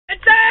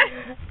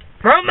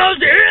We're almost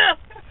here.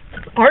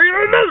 Are you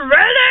almost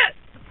ready?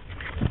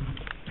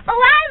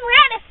 Oh, I'm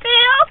ready,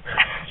 Phil.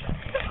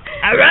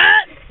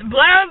 Alright, the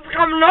plan's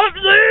coming up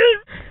soon.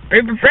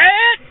 Be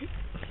prepared.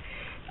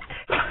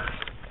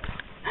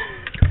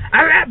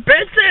 Alright,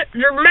 Betsy,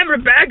 you remember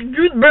the bag of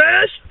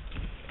toothbrush?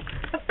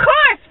 Of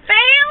course,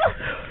 Phil.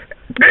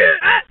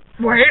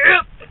 Wait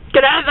up.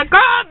 Get out of the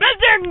car,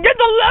 Betsy, and get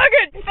the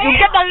luggage. Phil. You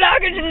get the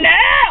luggage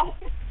now.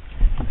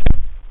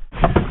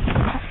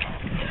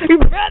 You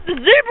brought the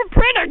zebra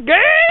print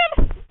again?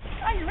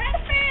 Are you ready,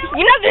 Phil?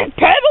 You know these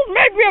pedals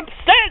make me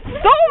upset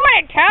so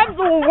many times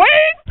a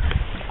week.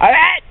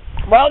 Alright,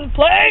 well the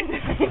plane.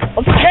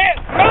 Let's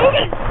get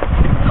moving.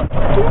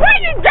 Why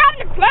you drive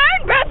the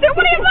plane, Betsy?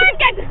 What are you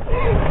thinking?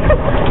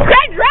 You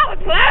can't drive a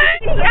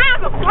plane. You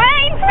drive a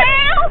plane,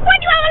 Phil? When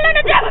you ever learn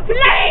to drive a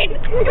plane?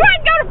 You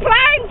ain't go to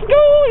plane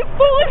school, you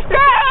foolish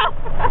girl.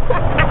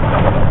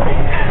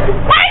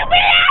 Why you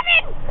be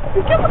laughing?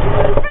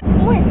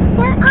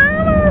 We're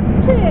almost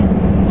to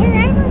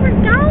wherever we're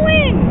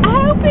going. I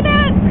hope it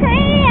don't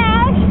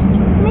crash.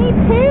 Me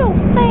too,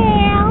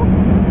 Phil.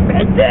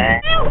 Betsy.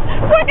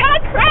 We're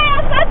gonna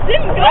crash. That's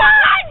in good.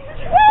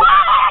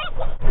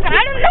 I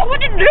don't know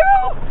what to do.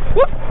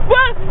 We're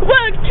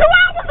 2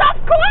 hours off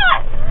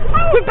course.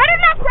 We better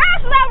not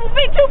crash. That will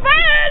be too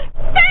bad.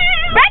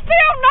 Betsy,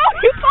 oh no,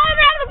 you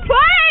falling out of the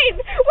plane.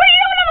 What are you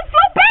doing on the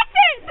floor,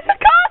 Betsy? The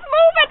car's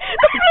moving.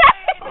 The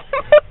plane's moving.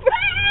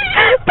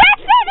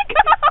 Betsy, the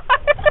car.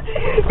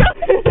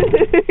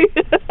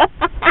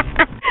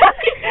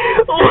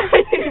 Why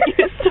did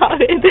you start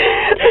it?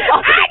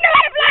 I know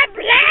how to fly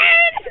planes.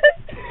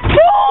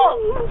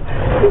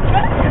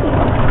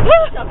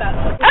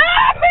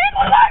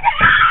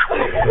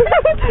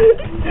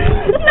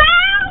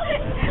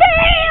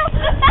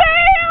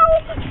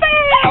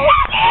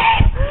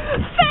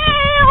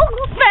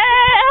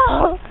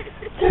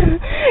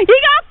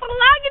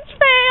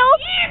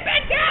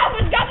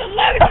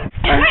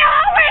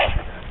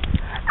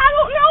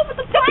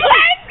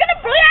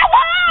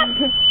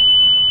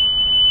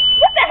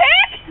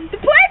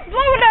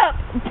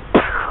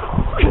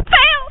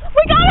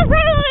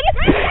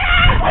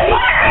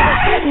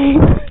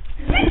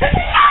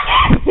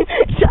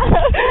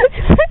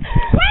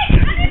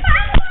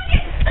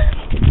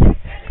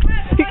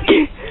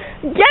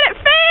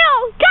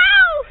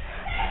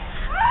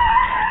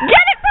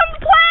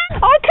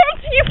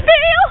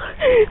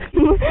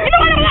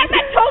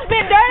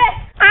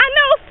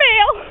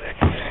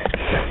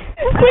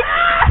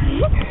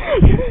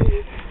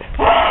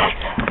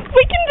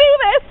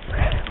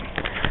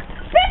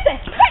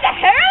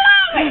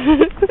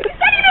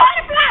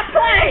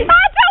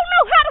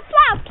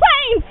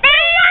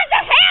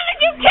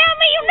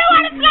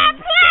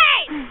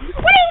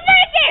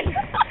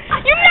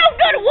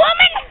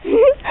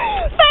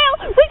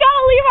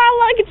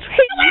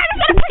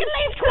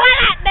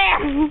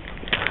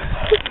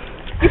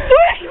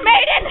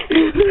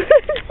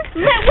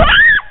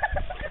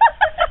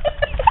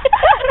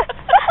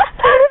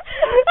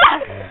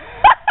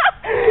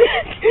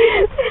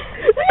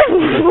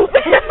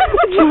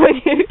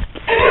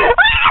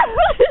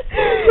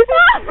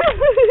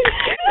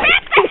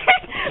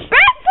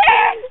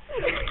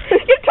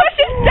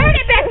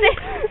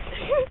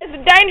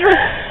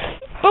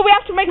 But we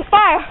have to make a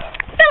fire.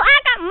 So I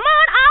got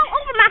mud all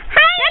over my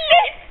hands.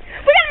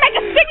 We gotta make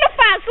a signal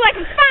fire so they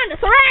can find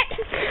us, alright?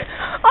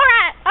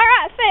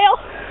 Alright, Phil.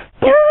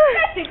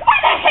 Betsy,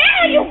 where the hell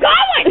are you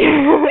going?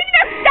 We need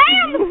to stay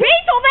on the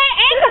beach or they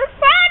ain't gonna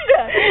find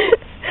us.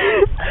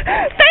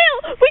 Phil,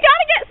 we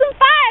gotta get some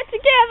fire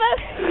together.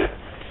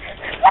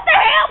 What the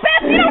hell,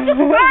 Betsy? You don't just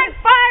find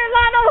fire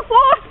lying on the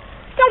floor.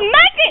 Don't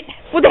make it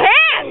with a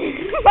hand.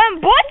 I'm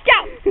Boy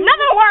Scout.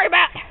 Nothing to worry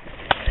about.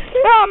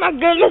 Oh my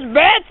goodness,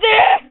 Betsy!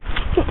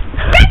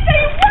 Betsy,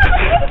 what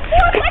are you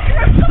doing?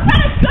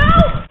 Let us go!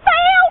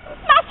 Phil,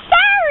 my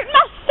shirt,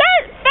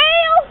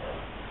 Phil!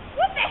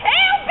 What the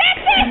hell,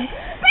 Betsy?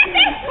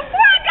 Betsy,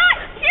 before I got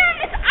here in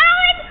this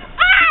island,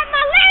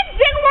 my legs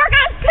didn't work.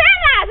 I was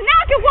paralyzed, and now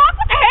I can walk.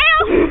 What the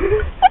hell?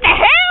 What the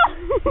hell?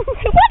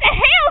 What the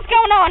hell's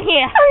going on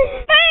here?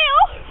 Phil,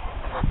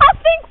 I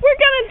think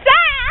we're gonna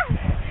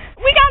die.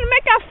 We gotta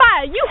make our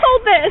fire. You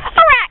hold this.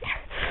 Alright.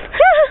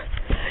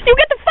 You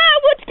get the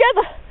firewood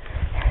together.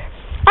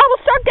 I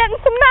will start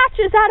getting some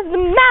matches out of the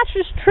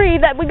mattress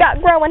tree that we got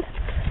growing.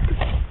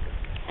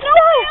 No,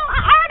 I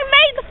already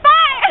made the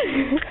fire.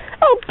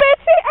 Oh,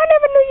 Betsy, I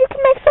never knew you could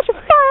make such a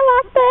fire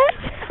like that.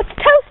 It's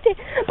toasty.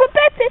 But,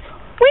 Betsy,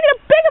 we need a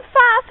bigger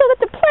fire so that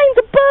the planes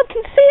above can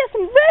see us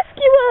and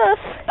rescue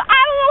us. But I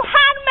don't know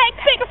how to make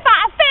bigger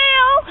fire,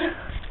 Phil.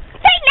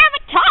 They never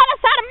taught us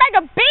how to make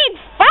a big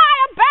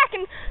fire back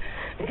in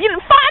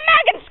fire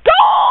mag in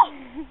school.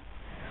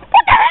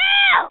 What the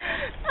hell?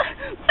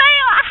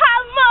 Phil, I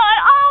have mud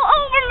all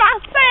over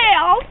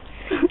myself.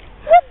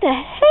 What the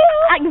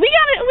hell? We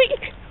gotta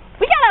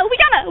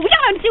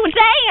do a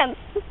dance.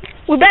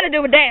 We better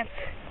do a dance.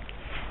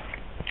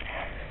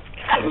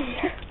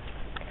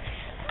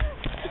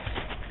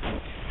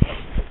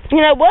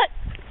 You know what?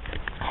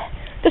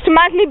 There's some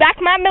reminds me back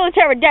to my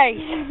military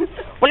days.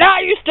 When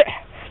I used to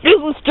do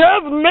some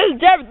stuff with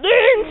military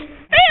things.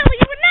 Phil,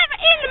 you were never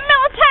in the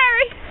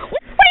military. What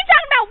are you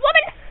talking about,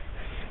 woman?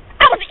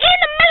 I was in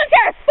the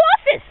military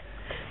forces.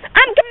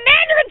 I'm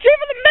commander-in-chief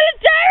of the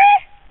military.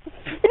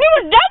 And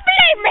you don't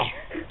believe me.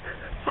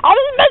 I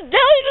was in the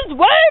military this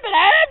way, but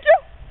I had to.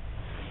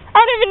 I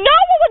don't even know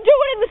what we're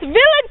doing in this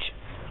village.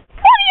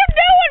 What are you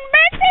doing,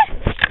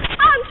 Betsy?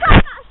 I'm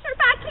trying not to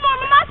survive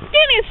tomorrow. My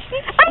skin is...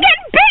 I'm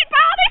getting bit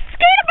by all these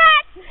mosquito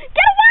bites.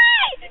 Get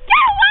away!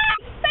 Get away!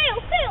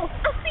 Phil,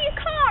 I see a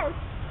car.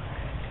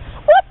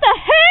 What the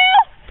hell?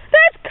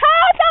 There's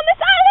cars on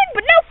this island,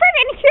 but no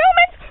friggin'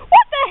 humans?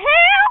 What the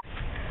hell?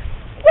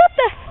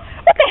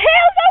 What the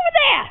hell's over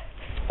there?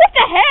 What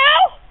the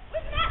hell? We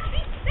might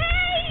be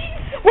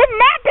safe. We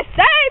might be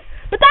safe,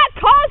 but that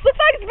car looks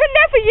like it's been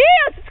there for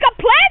years. It's got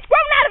plants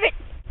growing out of it.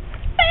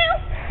 Phil,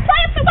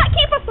 plants are what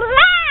keep us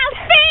alive,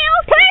 Phil.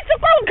 Plants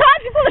are growing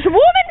cars, you foolish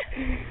woman.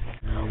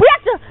 We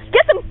have to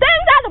get some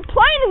things out of the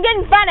plane and get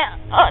and find out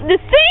the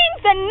things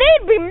that need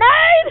to be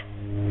made.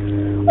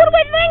 What are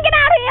we thinking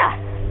out here?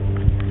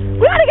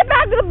 We gotta get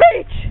back to the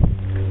beach.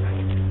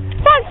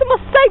 Find somewhere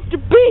safe to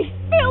be.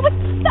 Phil, what's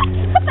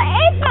the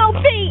Egno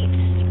beach?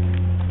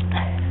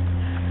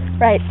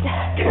 Right.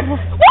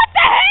 What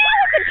the hell?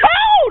 It's a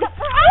toad!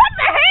 What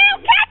the hell?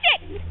 Catch it!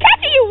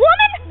 Catch it, you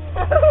woman!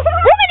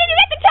 Woman, did you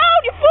get the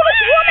toad, you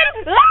foolish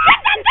woman? Get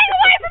that thing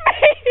away from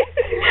me!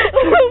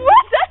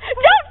 What the?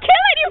 Don't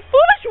kill it, you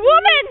foolish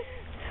woman!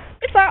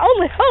 It's our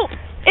only hope.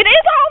 It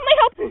is our only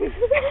hope.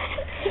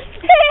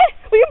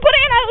 We can put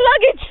it in our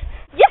luggage.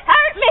 You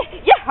hurt me.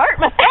 You hurt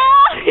my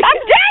frog. How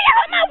dare you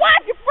hurt my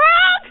wife, you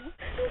frog!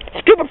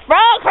 Stupid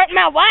frog hurting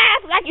my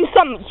wife like you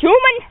some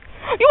human.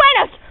 You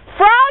ain't a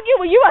frog, you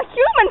a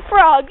human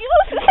frog. You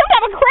some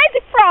kind of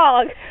crazy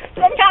frog.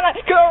 Some kind of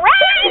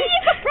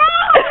crazy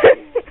frog.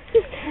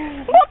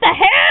 What the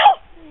hell?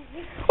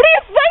 What are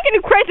you thinking,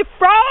 you crazy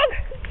frog?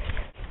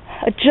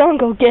 A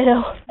jungle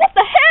ghetto. What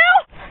the hell?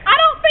 I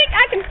don't think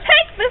I can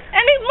take this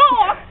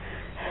anymore.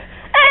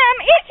 I'm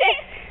itching.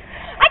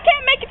 I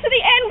can't make it to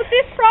the end with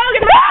this frog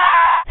in my...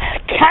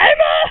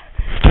 Kama!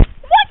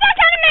 What that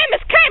kind of name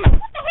is Kama?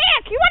 What the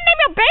heck? You want to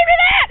name your baby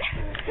that?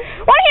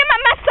 Want to hear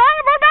my song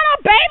about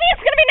our baby?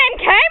 It's going to be named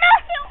Kama?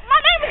 My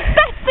name is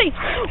Betsy.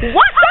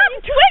 What? I'm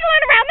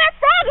twiggling around that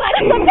frog like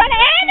it's some kind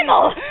of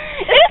animal.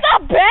 It's a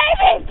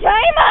baby,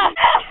 Kama.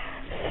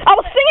 I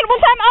was singing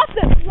one time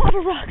also. Lava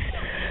rocks.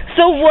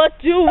 So what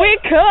do we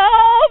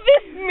call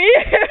this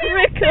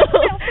miracle?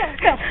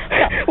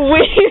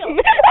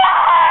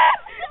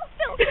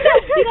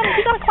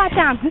 You gotta quiet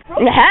down.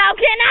 How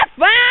can I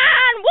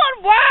find what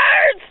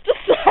words to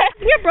say?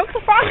 You broke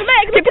the frog's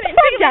leg. Put the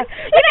frog down.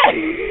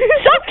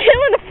 Stop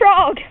killing the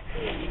frog.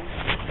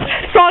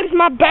 The frog is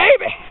my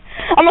baby.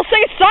 I'm gonna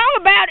sing a song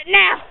about it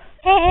now.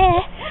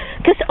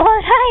 Cause all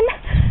I'm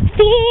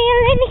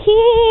feeling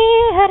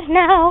here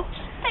now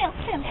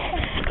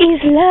is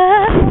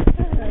love.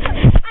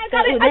 I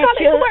got it.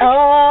 It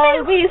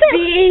always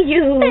be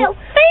you.